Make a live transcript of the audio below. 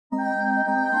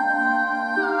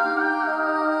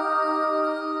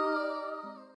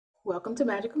welcome to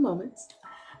Magical Moments.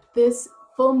 This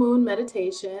full moon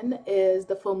meditation is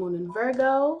the full moon in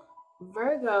Virgo.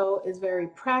 Virgo is very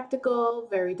practical,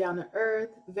 very down to earth,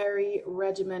 very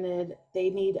regimented. They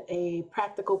need a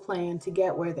practical plan to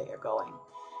get where they are going.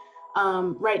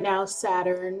 Right now,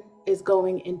 Saturn is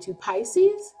going into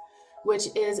Pisces, which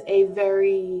is a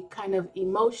very kind of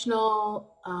emotional,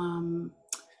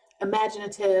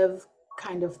 imaginative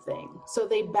kind of thing. So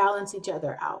they balance each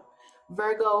other out.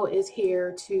 Virgo is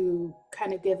here to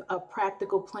kind of give a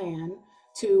practical plan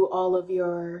to all of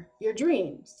your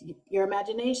dreams, your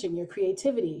imagination, your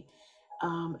creativity.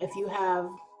 If you have,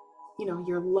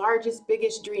 your largest,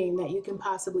 biggest dream that you can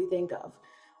possibly think of.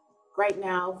 Right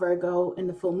now, Virgo in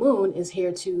the full moon is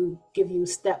here to give you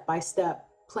step-by-step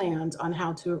plans on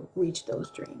how to reach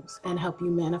those dreams and help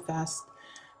you manifest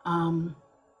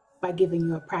by giving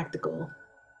you a practical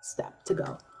step to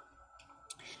go.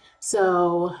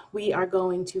 So we are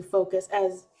going to focus,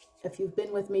 as if you've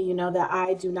been with me, you know that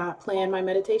I do not plan my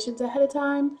meditations ahead of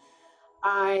time.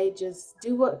 I just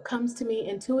do what comes to me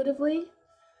intuitively.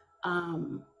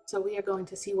 So we are going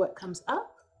to see what comes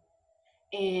up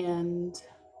and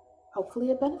hopefully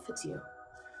it benefits you.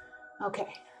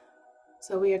 Okay,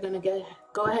 so we are going to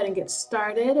go ahead and get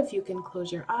started. If you can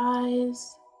close your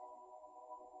eyes,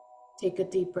 take a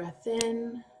deep breath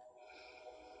in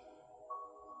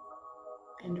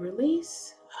and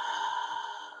release.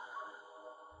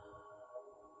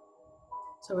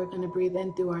 So we're going to breathe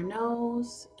in through our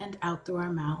nose and out through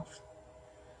our mouth.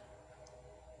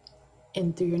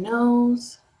 In through your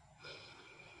nose,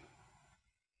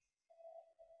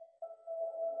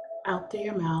 out through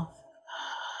your mouth.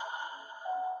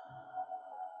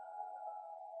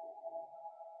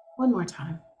 One more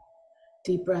time.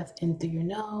 Deep breath in through your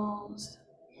nose.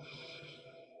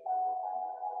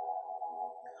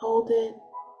 Hold it.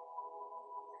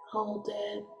 Hold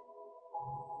it.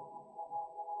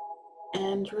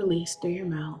 And release through your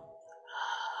mouth.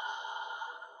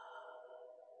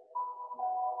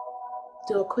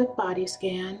 Do a quick body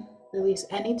scan. Release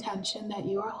any tension that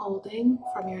you are holding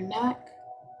from your neck,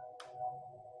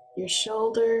 your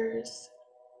shoulders,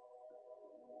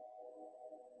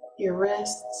 your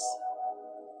wrists,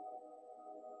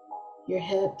 your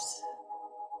hips,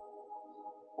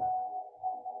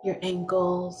 your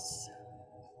ankles,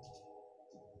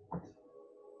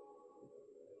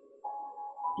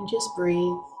 and just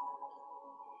breathe.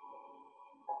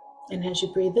 And as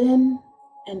you breathe in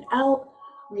and out,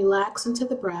 relax into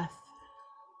the breath.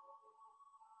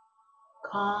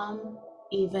 Calm,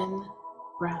 even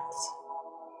breaths.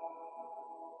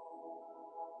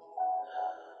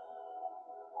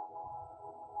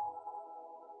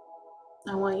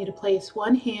 I want you to place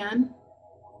one hand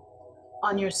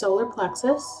on your solar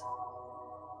plexus,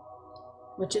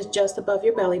 which is just above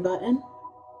your belly button,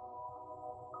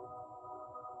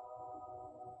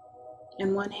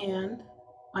 and one hand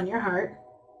on your heart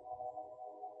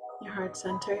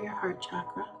center, your heart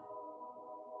chakra.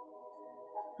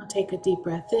 I'll take a deep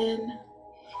breath in.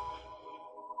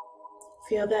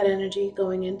 Feel that energy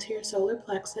going into your solar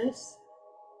plexus.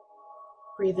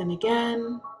 Breathe in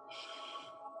again,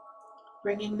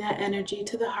 bringing that energy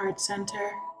to the heart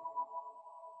center,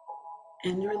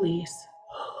 and release.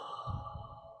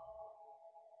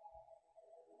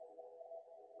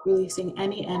 Releasing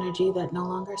any energy that no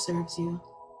longer serves you.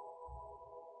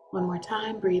 One more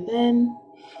time, breathe in,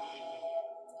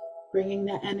 bringing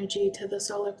that energy to the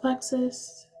solar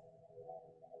plexus,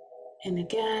 and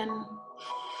again,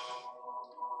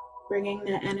 bringing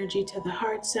that energy to the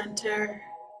heart center,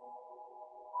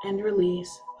 and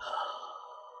release.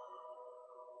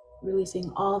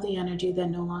 Releasing all the energy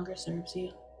that no longer serves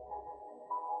you.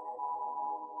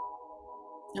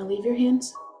 Now leave your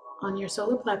hands on your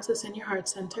solar plexus and your heart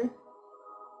center,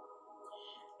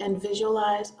 and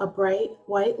visualize a bright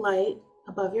white light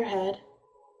above your head.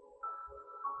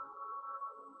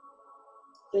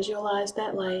 Visualize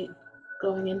that light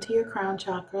going into your crown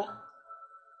chakra.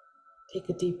 Take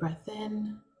a deep breath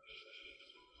in.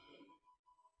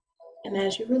 And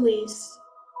as you release,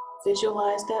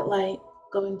 visualize that light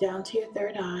going down to your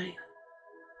third eye.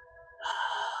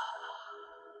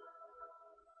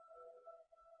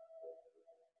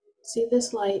 See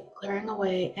this light clearing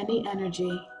away any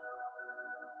energy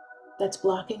that's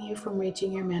blocking you from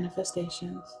reaching your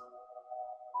manifestations.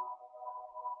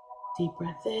 Deep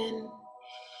breath in.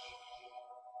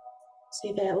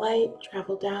 See that light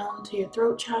travel down to your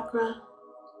throat chakra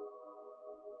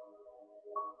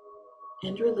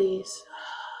and release.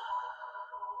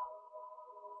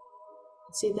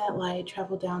 See that light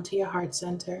travel down to your heart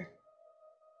center,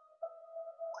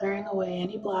 clearing away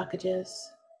any blockages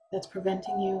that's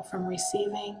preventing you from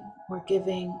receiving or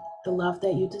giving the love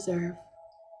that you deserve.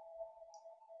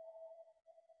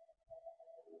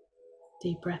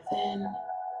 Deep breath in.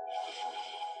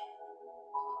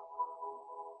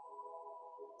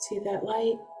 See that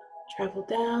light travel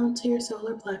down to your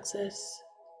solar plexus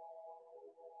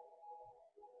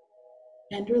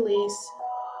and release.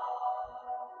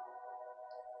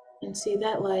 And see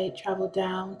that light travel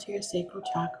down to your sacral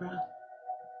chakra,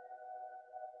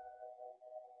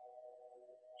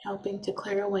 helping to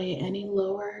clear away any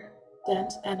lower,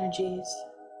 dense energies,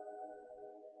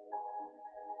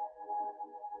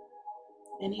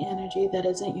 any energy that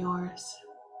isn't yours.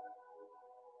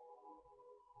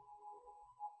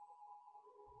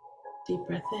 Deep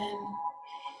breath in.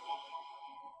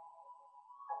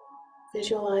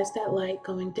 Visualize that light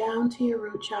going down to your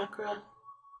root chakra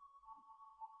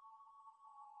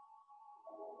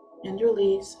and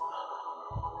release.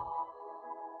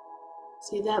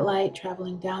 See that light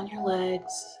traveling down your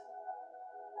legs,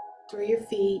 through your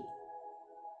feet,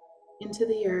 into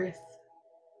the earth,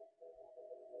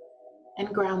 and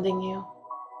grounding you,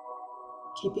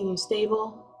 keeping you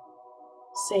stable,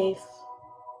 safe,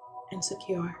 and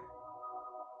secure.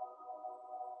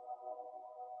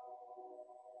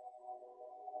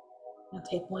 Now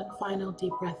take one final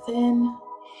deep breath in.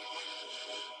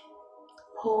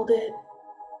 Hold it.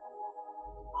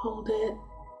 Hold it.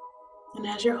 And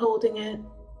as you're holding it,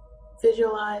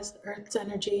 visualize Earth's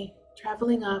energy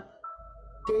traveling up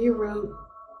through your root,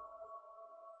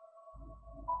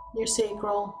 your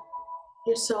sacral,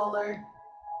 your solar,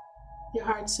 your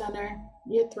heart center,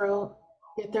 your throat,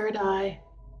 your third eye,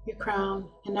 your crown,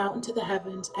 and out into the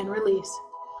heavens, and release.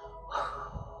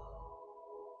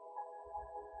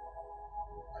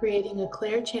 Creating a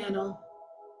clear channel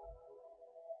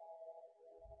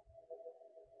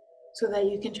so that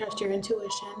you can trust your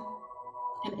intuition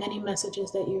and any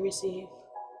messages that you receive.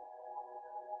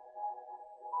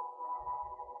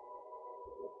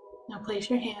 Now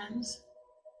place your hands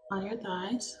on your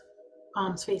thighs,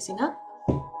 palms facing up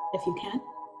if you can.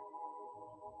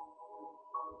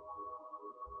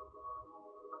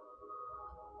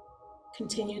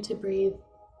 Continue to breathe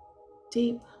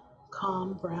deep,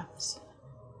 calm breaths.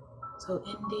 So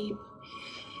in deep,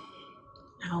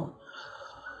 out.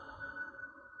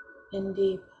 In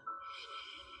deep,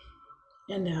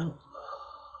 and out.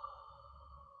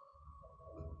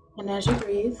 And as you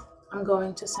breathe, I'm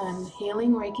going to send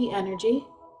healing Reiki energy.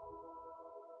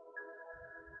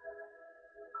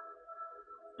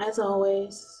 As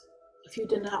always, if you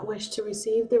do not wish to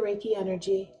receive the Reiki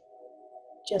energy,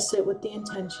 just sit with the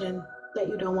intention that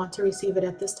you don't want to receive it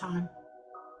at this time.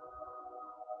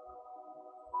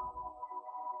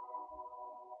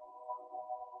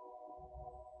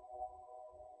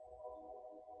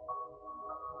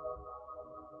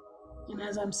 And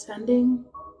as I'm sending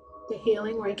the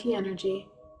healing Reiki energy,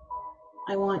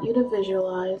 I want you to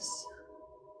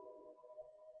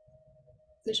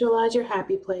visualize your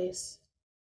happy place,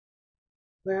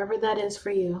 wherever that is for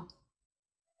you.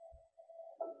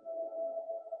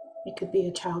 It could be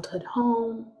a childhood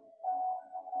home,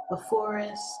 a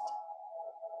forest,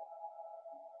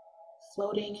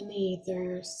 floating in the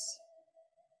ethers,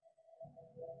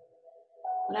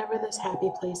 whatever this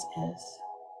happy place is.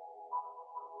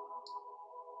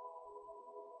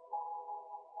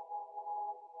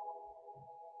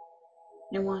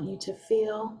 I want you to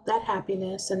feel that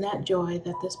happiness and that joy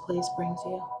that this place brings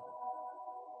you.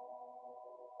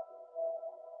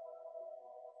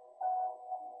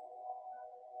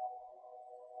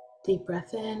 Deep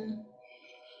breath in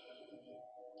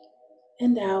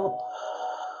and out.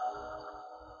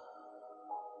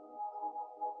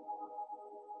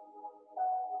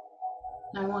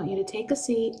 Now I want you to take a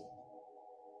seat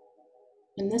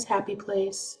in this happy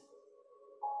place,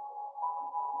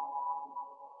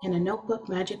 and a notebook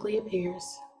magically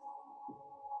appears.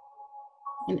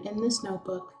 And in this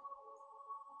notebook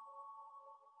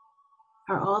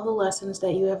are all the lessons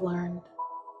that you have learned.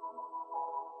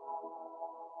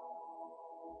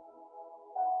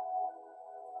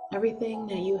 Everything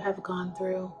that you have gone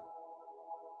through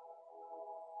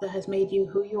that has made you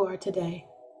who you are today.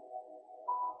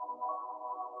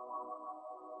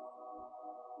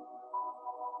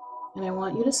 And I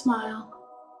want you to smile,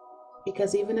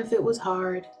 because even if it was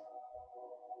hard,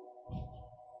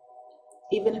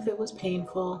 even if it was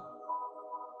painful,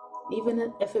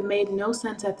 even if it made no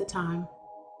sense at the time,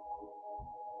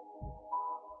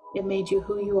 it made you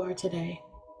who you are today.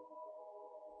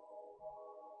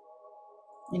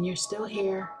 And you're still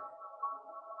here.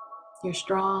 You're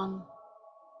strong,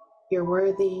 you're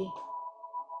worthy,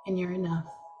 and you're enough.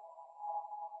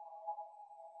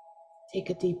 Take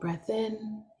a deep breath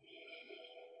in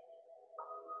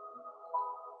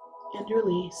and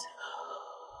release.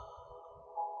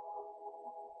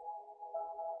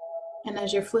 And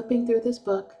as you're flipping through this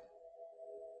book,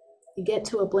 you get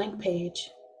to a blank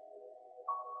page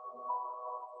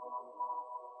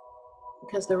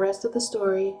because the rest of the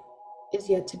story is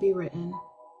yet to be written.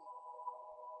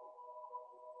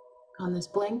 On this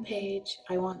blank page,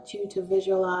 I want you to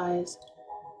visualize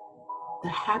the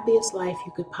happiest life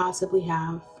you could possibly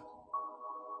have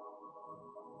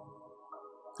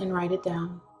and write it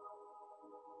down.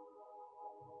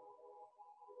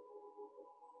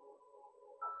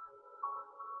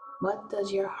 What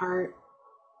does your heart,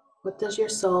 what does your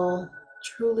soul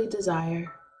truly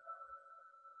desire?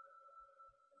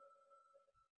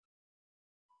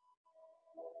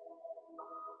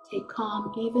 Take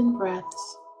calm, even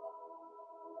breaths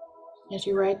as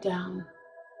you write down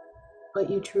what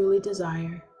you truly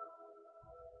desire,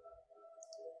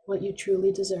 what you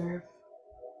truly deserve.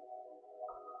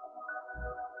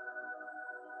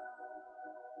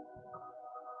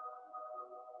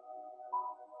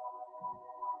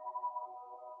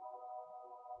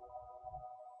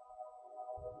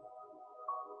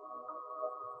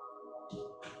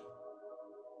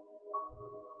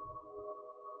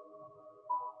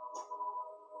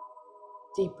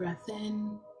 Deep breath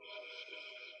in,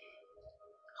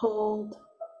 hold,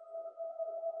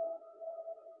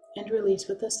 and release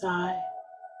with a sigh.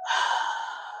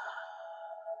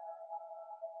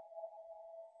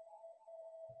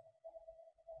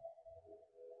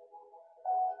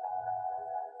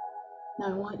 Now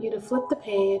I want you to flip the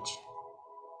page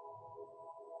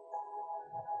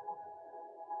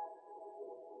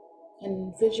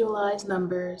and visualize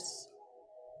numbers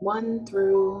 1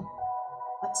 through,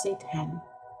 let's say 10.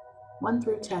 1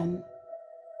 through 10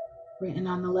 written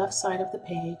on the left side of the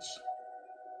page.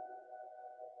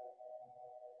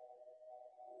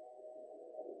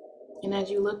 And as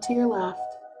you look to your left,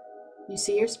 you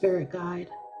see your spirit guide.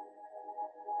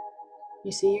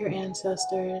 You see your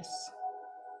ancestors.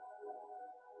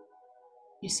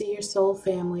 You see your soul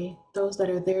family, those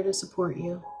that are there to support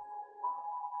you.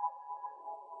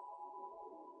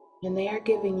 And they are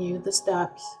giving you the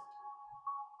steps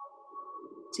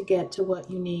to get to what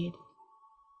you need,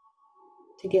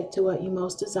 to get to what you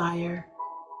most desire,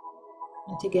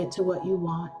 and to get to what you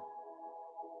want.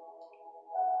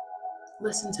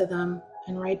 Listen to them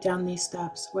and write down these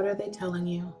steps. What are they telling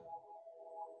you?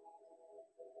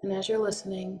 And as you're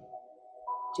listening,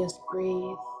 just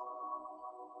breathe,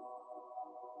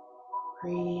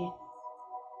 breathe,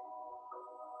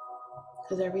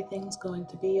 because everything's going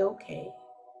to be okay.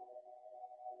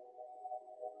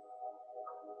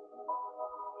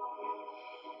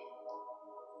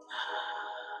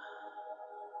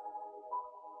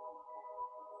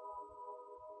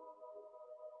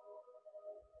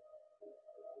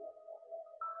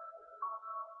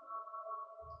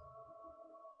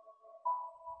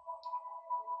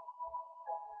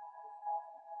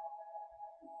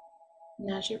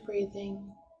 And as you're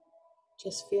breathing,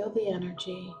 just feel the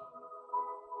energy.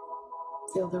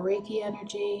 Feel the Reiki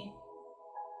energy.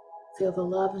 Feel the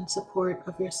love and support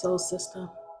of your soul system,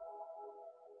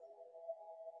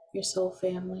 your soul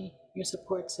family, your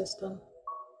support system.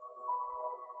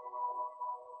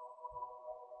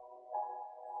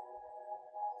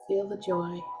 Feel the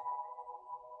joy.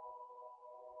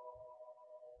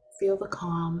 Feel the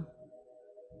calm.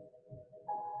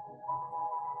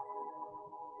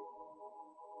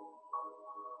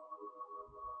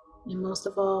 And most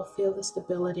of all, feel the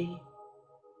stability,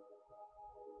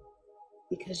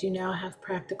 because you now have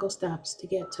practical steps to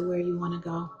get to where you want to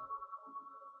go.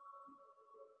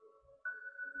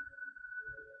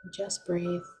 Just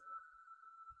breathe.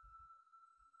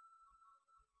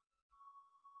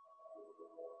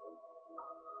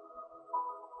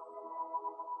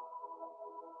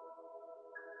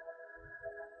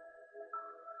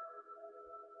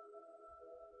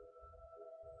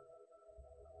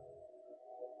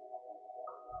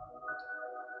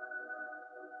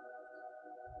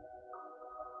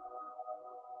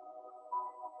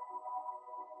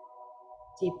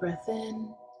 Deep breath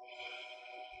in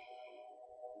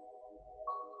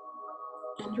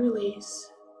and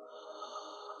release.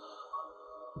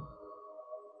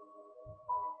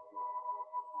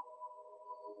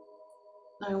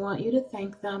 I want you to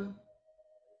thank them,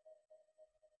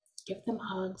 give them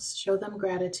hugs, show them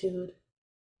gratitude,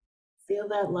 feel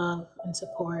that love and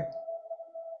support.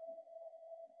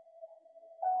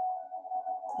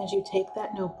 As you take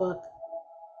that notebook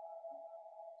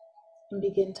and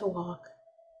begin to walk.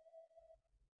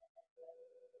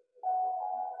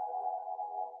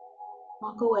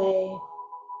 Walk away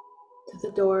to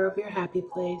the door of your happy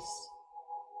place.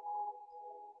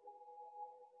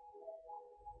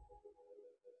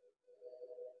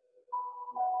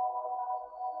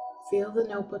 Feel the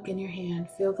notebook in your hand,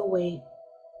 feel the weight.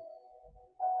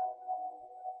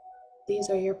 These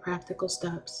are your practical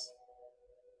steps.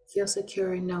 Feel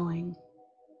secure in knowing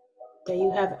that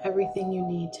you have everything you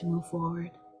need to move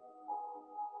forward.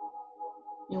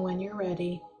 And when you're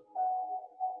ready,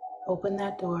 open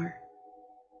that door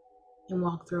and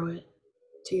walk through it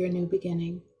to your new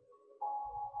beginning.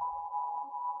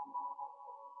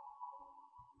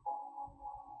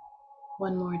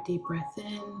 One more deep breath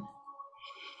in.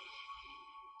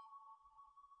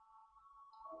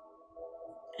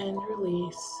 And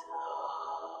release.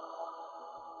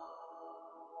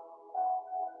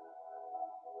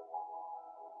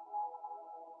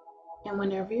 And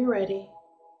whenever you're ready,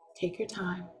 take your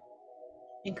time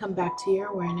and come back to your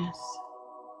awareness.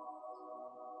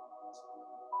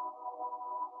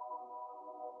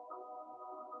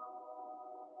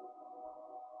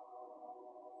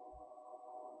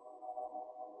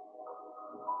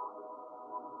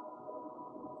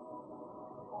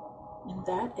 And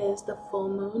that is the full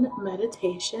moon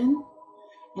meditation.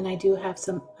 And I do have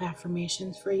some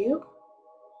affirmations for you.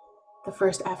 The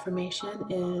first affirmation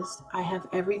is, I have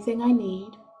everything I need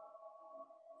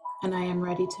and I am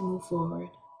ready to move forward.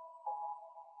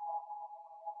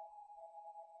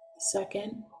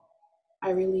 Second, I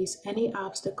release any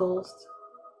obstacles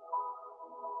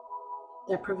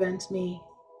that prevents me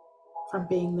from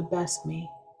being the best me.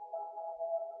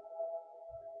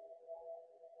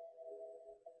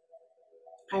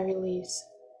 I release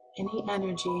any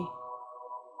energy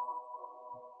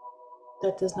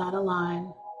that does not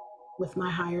align with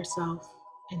my higher self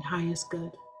and highest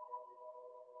good.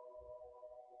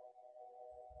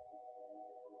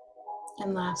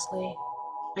 And lastly,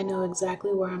 I know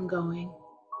exactly where I'm going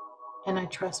and I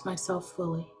trust myself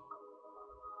fully.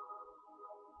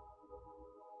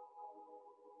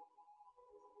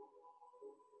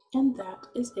 And that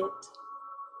is it.